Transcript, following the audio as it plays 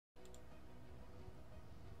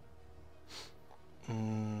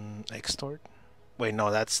extort. Wait,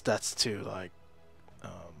 no, that's too like.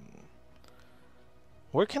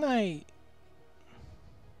 Where can I?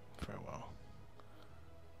 Farewell.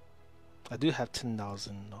 I do have $10,000,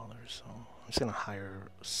 so I'm just gonna hire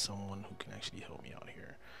someone who can actually help me out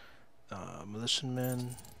here.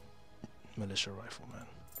 Militiaman, militia rifleman.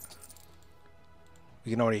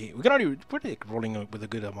 We're like rolling with a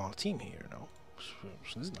good amount of team here, no? So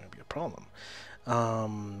this is not gonna be a problem.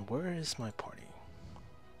 Where is my party?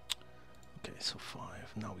 Okay, so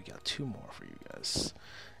 5. Now we got 2 more for you guys.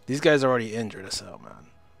 These guys are already injured as hell, man.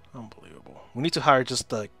 Unbelievable. We need to hire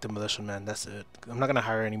just like the militiaman. That's it. I'm not gonna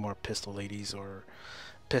hire any more pistol ladies or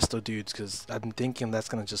pistol dudes because I'm thinking that's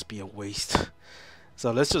gonna just be a waste.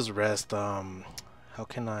 So let's just rest. How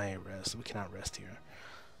can I rest? We cannot rest here.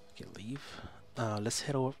 Okay, leave. Let's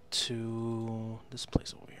head over to this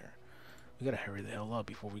place over here. We gotta hurry the hell up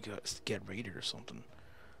before we get raided or something.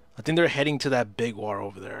 I think they're heading to that big war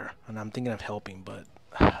over there, and I'm thinking of helping, but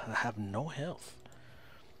I have no health.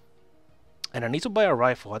 And I need to buy a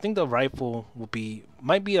rifle. I think the rifle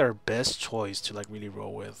might be our best choice to like really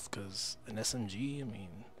roll with, because an SMG, I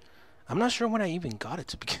mean, I'm not sure when I even got it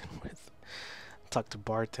to begin with. Talk to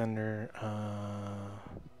bartender.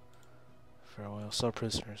 Farewell. Sell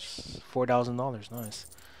prisoners. $4,000. Nice.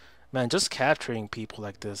 Man, just capturing people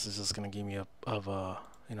like this is just gonna give me a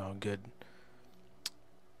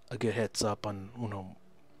good heads up on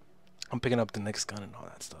I'm picking up the next gun and all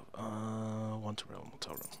that stuff. One to rail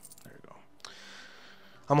motel room. There you go.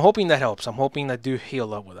 I'm hoping that helps. I'm hoping I do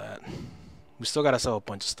heal up with that. We still gotta sell a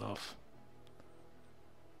bunch of stuff.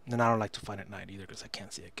 And I don't like to fight at night either because I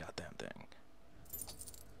can't see a goddamn thing.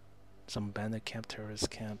 Some bandit camp, terrorist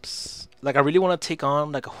camps. Like, I really want to take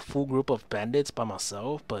on like a full group of bandits by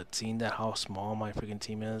myself, but seeing that how small my freaking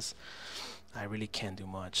team is, I really can't do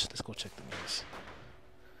much. Let's go check the news.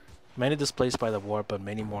 Many displaced by the war, but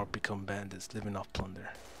many more become bandits living off plunder.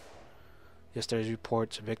 Yesterday's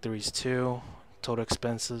reports: victories 2. Total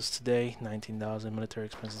expenses today 19,000. Military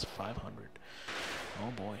expenses 500.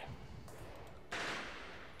 Oh boy.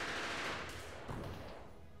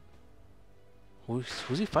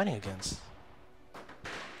 Who's he fighting against?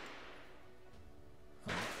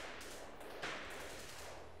 Oh.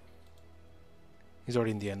 He's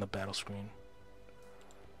already in the end of battle screen.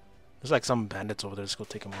 There's like some bandits over there. Let's go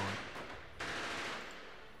take them on.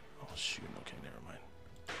 Oh shoot, okay, never mind.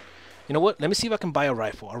 You know what? Let me see if I can buy a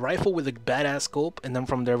rifle. A rifle with a badass scope, and then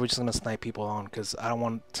from there we're just gonna snipe people on, because I don't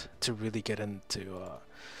want to really get into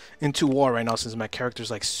war right now since my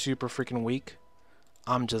character's like super freaking weak.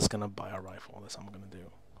 I'm just gonna buy a rifle. That's what I'm gonna do.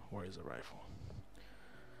 Where is the rifle?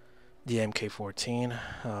 The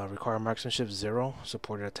MK14. Require marksmanship 0.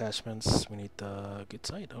 Supported attachments. We need the good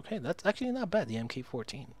sight. Okay, that's actually not bad. The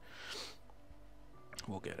MK14.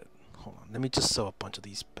 We'll get it. Hold on. Let me just sell a bunch of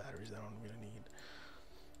these batteries that I don't really need.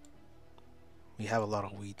 We have a lot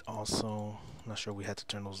of wheat also. I'm not sure we had to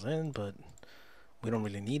turn those in, but we don't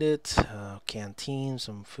really need it. Canteen,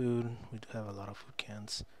 some food. We do have a lot of food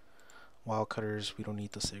cans. Wild cutters, we don't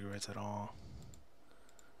need the cigarettes at all.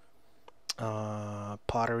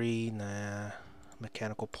 Pottery, nah.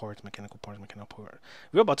 Mechanical parts.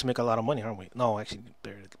 We're about to make a lot of money, aren't we? No, actually,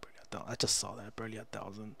 barely 1,000. I just saw that, barely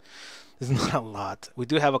 1,000. There's not a lot. We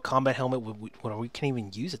do have a combat helmet where we can't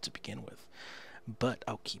even use it to begin with, but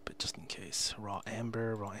I'll keep it just in case. Raw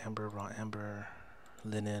amber,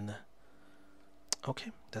 linen.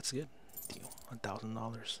 Okay, that's good. Deal.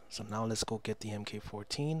 $1,000. So now let's go get the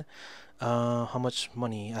MK14. How much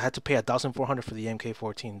money? I had to pay 1,400 for the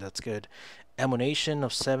MK14. That's good. Ammunition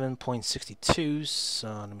of 7.62s.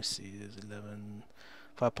 Let me see. There's 11.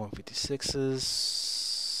 5.56s.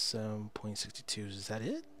 7.62s. Is that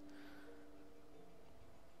it?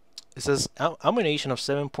 It says ammunition of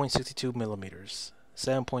 7.62 millimeters.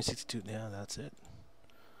 7.62. Yeah, that's it.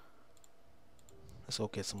 Let's go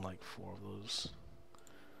get some like 4 of those.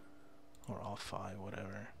 Or all 5,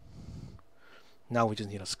 whatever. Now we just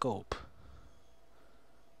need a scope.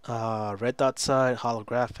 Red dot sight,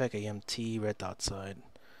 holographic, AMT, red dot sight.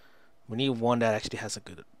 We need one that actually has a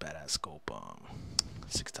good badass scope.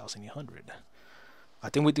 6,800. I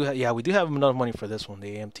think we do have, yeah, we do have enough money for this one,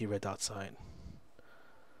 the AMT red dot sight.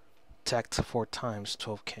 Tacked 4 times,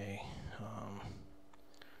 12k.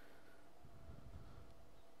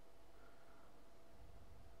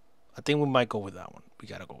 I think we might go with that one. We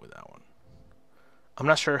gotta go with that one. I'm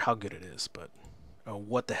not sure how good it is, but or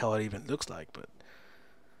what the hell it even looks like, but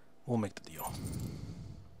we'll make the deal.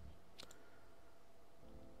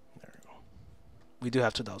 There we go. We do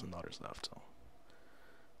have $2,000 left, so.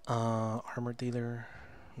 Armor dealer.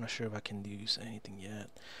 I'm not sure if I can use anything yet.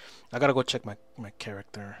 I gotta go check my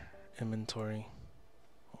character inventory.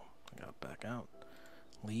 Oh, I back out.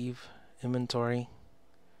 Leave. Inventory.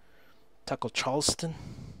 Tackle Charleston.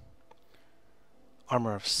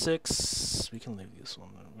 Armor of 6. We can leave this one.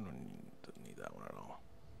 We don't need that one at all.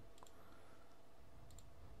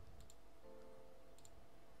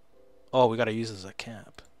 Oh, we gotta use this as a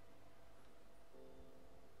cap.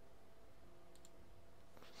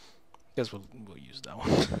 Guess we'll use that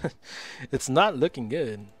one. It's not looking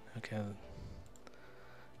good. Okay.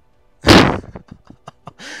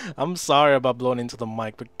 I'm sorry about blowing into the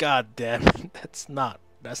mic, but god damn it, that's not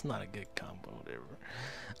a good combo. Whatever.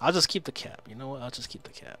 I'll just keep the cap. You know what? I'll just keep the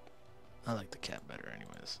cap. I like the cap better,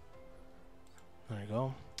 anyways. There you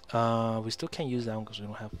go. We still can't use that one because we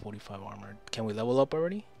don't have 45 armor. Can we level up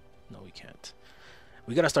already? No, we can't.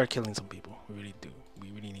 We gotta start killing some people. We really do. We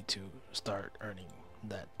really need to start earning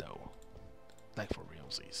that dough, like for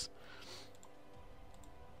realsies.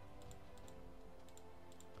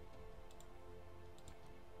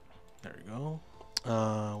 There we go.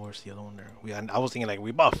 Where's the other one there? I was thinking like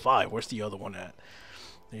we bought 5. Where's the other one at?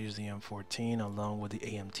 There's the M14 along with the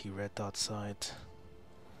AMT red dot sight.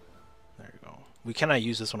 There you go. We cannot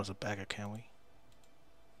use this one as a backup, can we?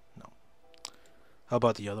 No. How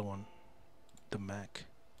about the other one? The Mac.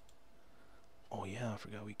 Oh yeah, I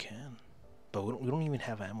forgot we can. But we don't even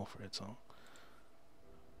have ammo for it, so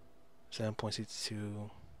 7.62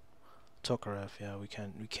 Tokarev, yeah, we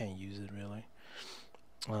can't use it really.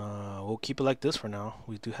 We'll keep it like this for now.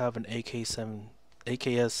 We do have an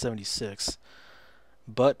AKS 76,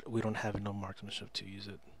 but we don't have enough marksmanship to use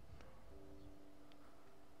it.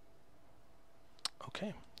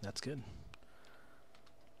 Okay, that's good.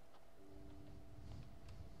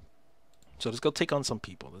 So let's go take on some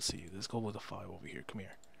people. Let's see. Let's go with a 5 over here. Come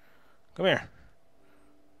here. Come here.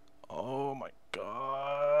 Oh my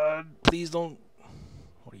god. Please don't.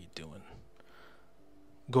 What are you doing?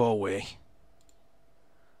 Go away.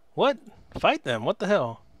 What? Fight them. What the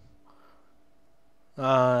hell?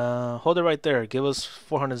 Hold it right there. Give us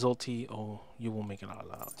 400 Zolti. Oh, you won't make it out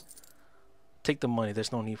loud. Take the money.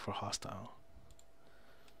 There's no need for hostile.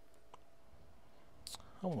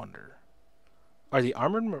 I wonder. Are the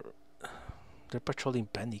armored... They're patrolling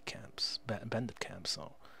bandit camps.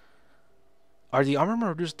 So... Are the armored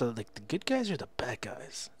marauders the good guys or the bad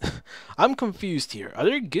guys? I'm confused here. Are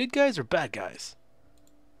they good guys or bad guys?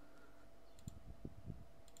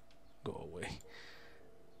 Go away.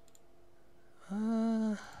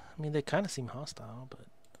 I mean, they kind of seem hostile, but...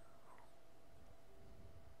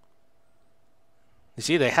 You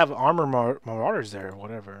see, they have armor marauders there or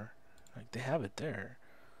whatever. Like, they have it there.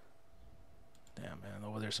 Damn, man.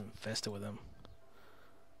 Over there's infested with them.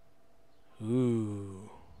 Ooh.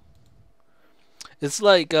 It's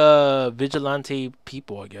like, vigilante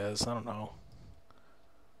people, I guess. I don't know.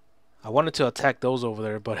 I wanted to attack those over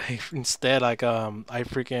there, but instead, like, I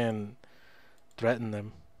freaking threatened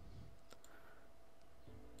them.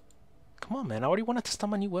 Come on, man. I already wanted to start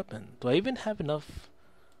my new weapon. Do I even have enough?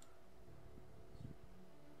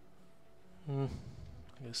 I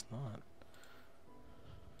guess not.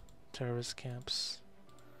 Terrorist camps.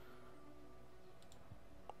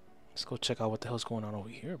 Let's go check out what the hell's going on over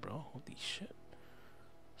here, bro. Holy shit.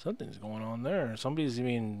 Something's going on there. Something's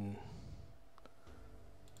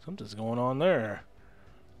going on there.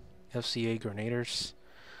 FCA grenaders.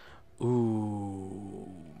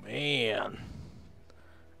 Ooh, man.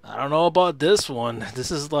 I don't know about this one. This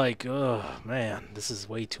is like, oh man, this is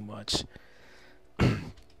way too much.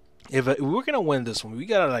 If we're gonna win this one, we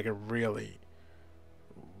gotta like really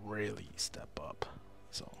step up.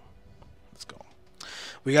 So let's go.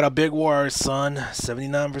 We got a big war, son.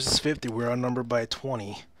 79 versus 50. We're outnumbered by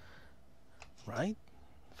 20. Right?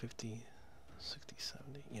 50, 60,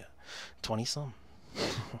 70. Yeah, 20 some.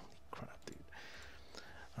 Holy crap, dude.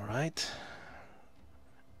 All right.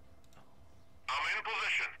 I'm in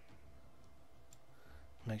position.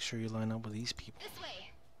 Make sure you line up with these people. This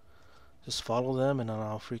way. Just follow them and then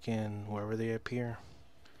I'll freaking wherever they appear.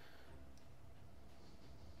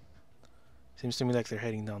 Seems to me like they're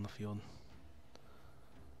heading down the field.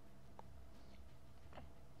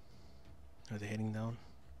 Are they heading down?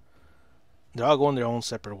 They're all going their own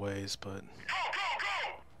separate ways, but...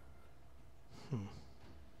 Go!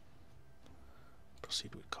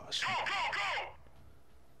 Proceed with caution. Go!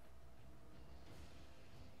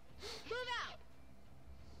 Move out!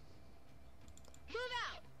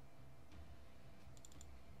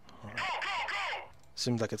 All right. Go!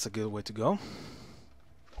 Seems like it's a good way to go.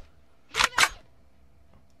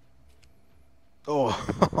 Oh,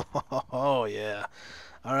 oh yeah.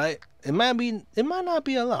 All right. It might not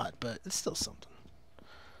be a lot, but it's still something.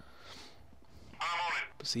 I'm on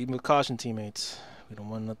it. Proceed with caution, teammates. We don't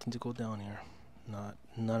want nothing to go down here.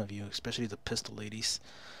 None of you, especially the pistol ladies.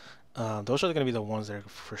 Those are gonna be the ones that are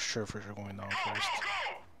for sure going down first.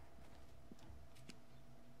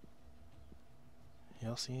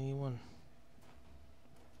 Y'all see anyone?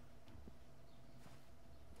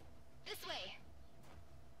 This way.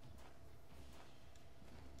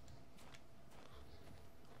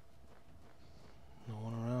 No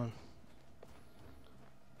one around.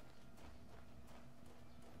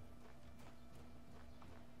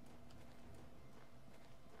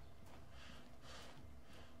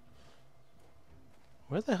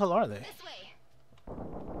 Where the hell are they? This way.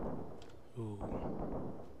 Ooh.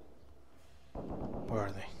 Where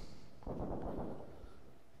are they?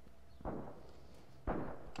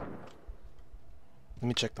 Let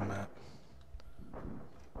me check the map.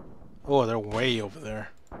 Oh, they're way over there.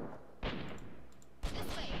 This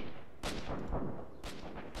way.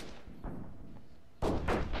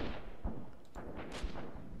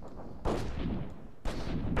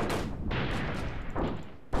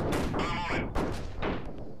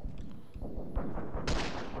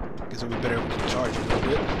 Guess we better charge a little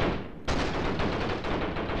bit.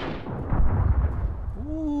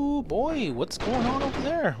 Ooh, boy, what's going on over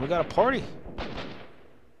there? We got a party.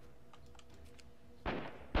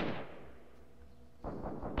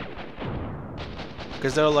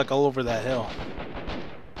 Because they're like all over that hill.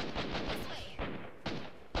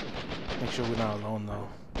 Make sure we're not alone though.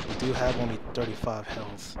 We do have only 35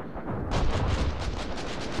 health.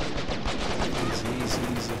 Easy, easy,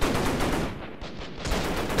 easy.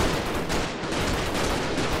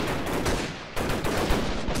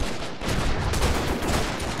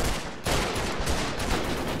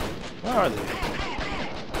 Where are they?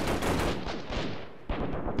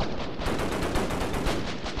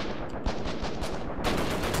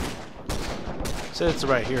 So it's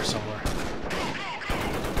right here somewhere.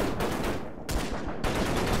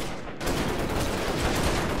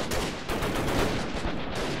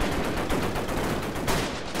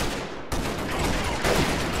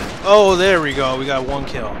 Oh, there we go. We got one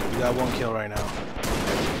kill. We got one kill right now.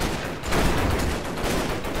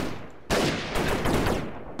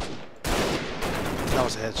 That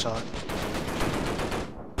was a headshot.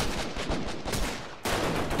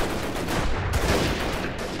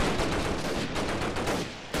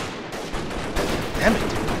 Damn it,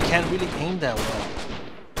 dude. I can't really aim that well.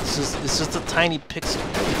 It's just a tiny pixel.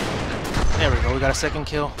 There we go. We got a second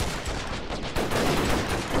kill.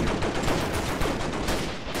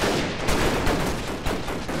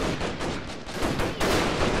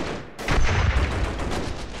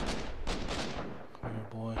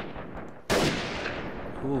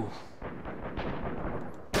 Ooh.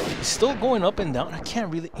 He's still going up and down. I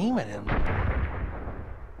can't really aim at him.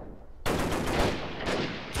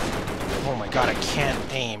 Oh my god, I can't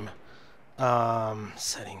aim.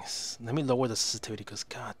 Settings. Let me lower the sensitivity because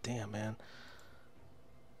god damn, man.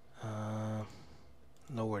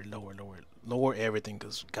 Lower everything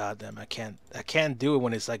because god damn, I can't do it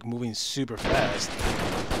when it's like moving super fast.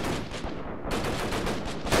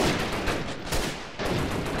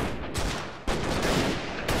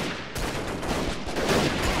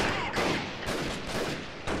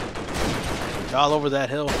 All over that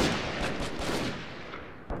hill.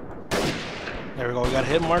 There we go. We got a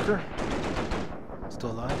hit marker.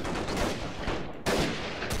 Still alive.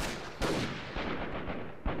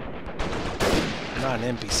 I'm not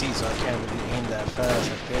an NPC, so I can't really aim that fast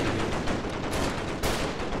like they do.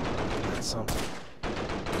 That's something.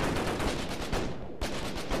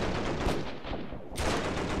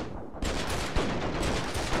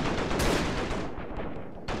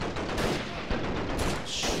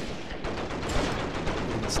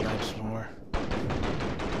 Snipes somewhere.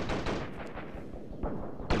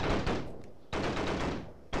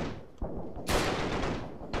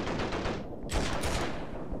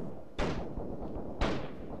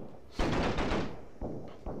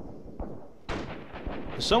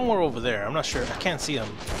 There's somewhere over there. I'm not sure. I can't see them.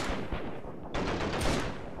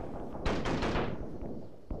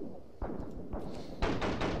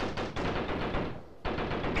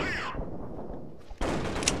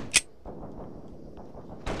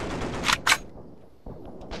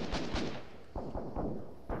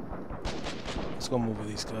 Let's go move with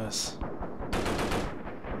these guys.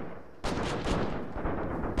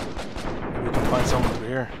 Maybe we can find someone over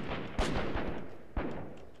here.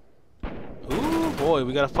 Ooh, boy,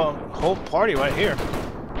 we got a whole party right here.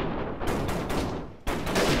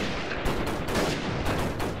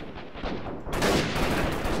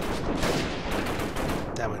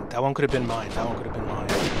 Damn it, that one could have been mine. That one could have been mine.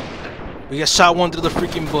 We got shot one through the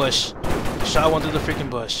freaking bush. Shot one through the freaking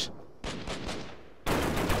bush.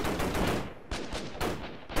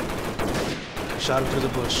 Shot him through the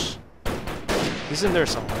bush. He's in there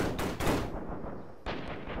somewhere.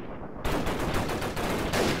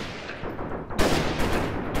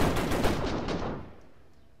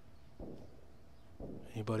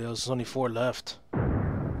 Anybody else? There's only 4 left.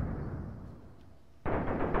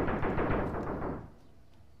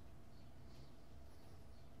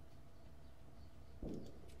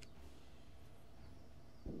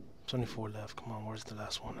 There's only 4 left. Come on, where's the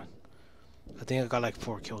last one? I think I got like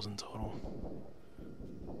 4 kills in total.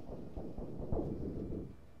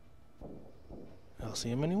 I don't see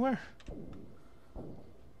him anywhere.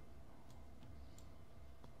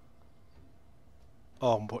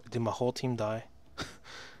 Oh, boy, did my whole team die?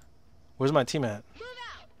 Where's my team at? Move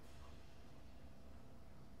out.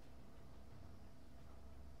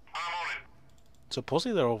 I'm on it.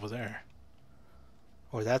 Supposedly they're over there.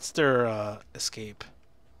 Or that's their escape.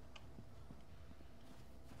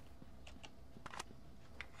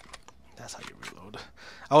 That's how you reload.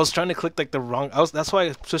 I was trying to click like the wrong. That's why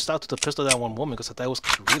I switched out to the pistol that one woman, because I thought it was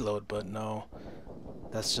to reload, but no.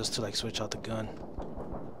 That's just to like switch out the gun.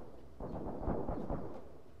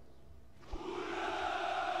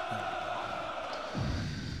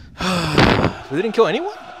 We didn't kill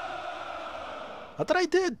anyone? I thought I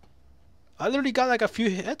did. I literally got like a few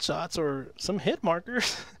headshots or some hit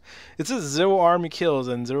markers. It says 0 army kills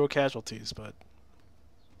and 0 casualties, but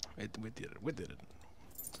we did it. We did it.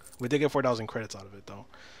 We did get 4,000 credits out of it though,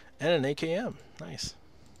 and an AKM. Nice.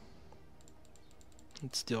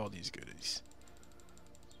 Let's steal all these goodies.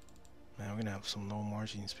 Man, we're gonna have some low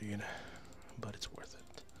margin speed, but it's worth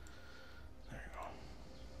it. There you go.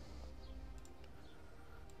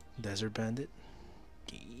 Desert Bandit.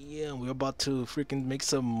 Yeah, we're about to freaking make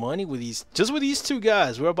some money with these. Just with these 2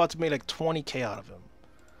 guys, we're about to make like 20k out of them.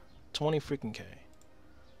 20 freaking k.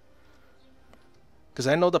 Because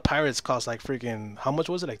I know the pirates cost like freaking, how much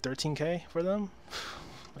was it? Like 13k for them?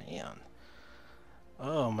 Man.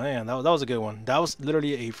 Oh man, that was a good one. That was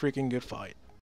literally a freaking good fight.